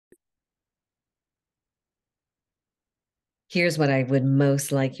Here's what I would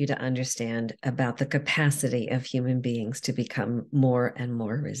most like you to understand about the capacity of human beings to become more and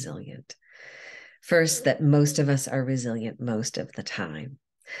more resilient. First, that most of us are resilient most of the time.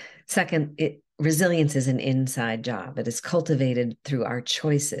 Second, resilience is an inside job. It is cultivated through our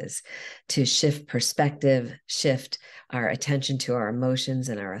choices to shift perspective, shift our attention to our emotions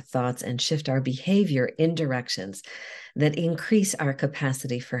and our thoughts, and shift our behavior in directions that increase our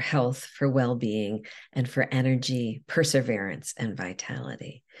capacity for health, for well-being, and for energy, perseverance, and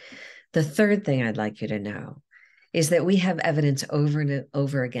vitality. The third thing I'd like you to know is that we have evidence over and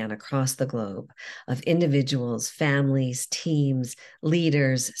over again across the globe of individuals, families, teams,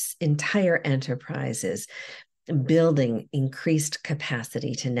 leaders, entire enterprises building increased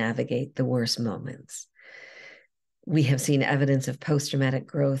capacity to navigate the worst moments. We have seen evidence of post-traumatic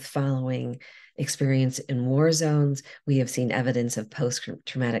growth following experience in war zones. We have seen evidence of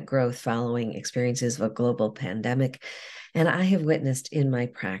post-traumatic growth following experiences of a global pandemic. And I have witnessed in my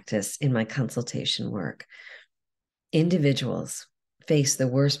practice, in my consultation work, individuals face the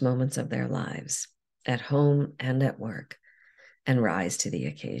worst moments of their lives at home and at work and rise to the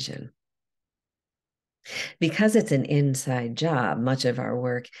occasion. Because it's an inside job, much of our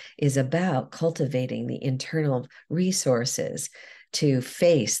work is about cultivating the internal resources to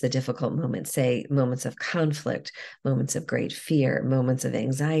face the difficult moments, say moments of conflict, moments of great fear, moments of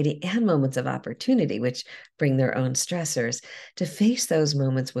anxiety, and moments of opportunity, which bring their own stressors, to face those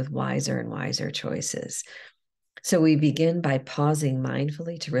moments with wiser and wiser choices. So we begin by pausing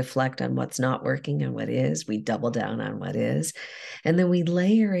mindfully to reflect on what's not working and what is. We double down on what is. And then we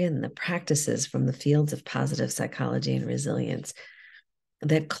layer in the practices from the fields of positive psychology and resilience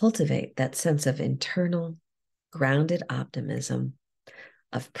that cultivate that sense of internal, grounded optimism,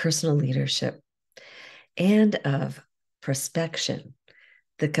 of personal leadership, and of prospection,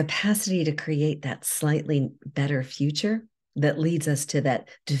 the capacity to create that slightly better future that leads us to that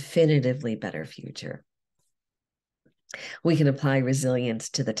definitively better future. We can apply resilience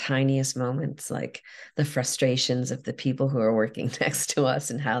to the tiniest moments, like the frustrations of the people who are working next to us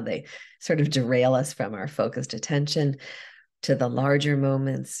and how they sort of derail us from our focused attention, to the larger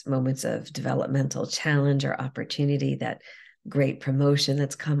moments, moments of developmental challenge or opportunity, that great promotion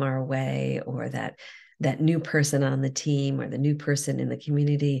that's come our way, or that new person on the team or the new person in the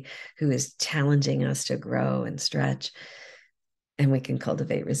community who is challenging us to grow and stretch. And we can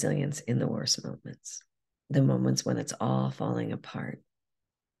cultivate resilience in the worst moments, the moments when it's all falling apart.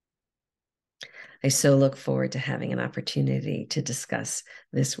 I so look forward to having an opportunity to discuss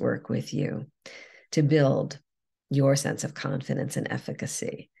this work with you, to build your sense of confidence and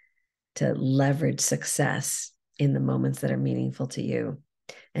efficacy, to leverage success in the moments that are meaningful to you,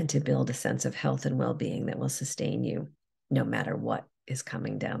 and to build a sense of health and well-being that will sustain you no matter what is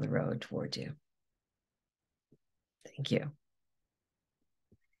coming down the road toward you. Thank you.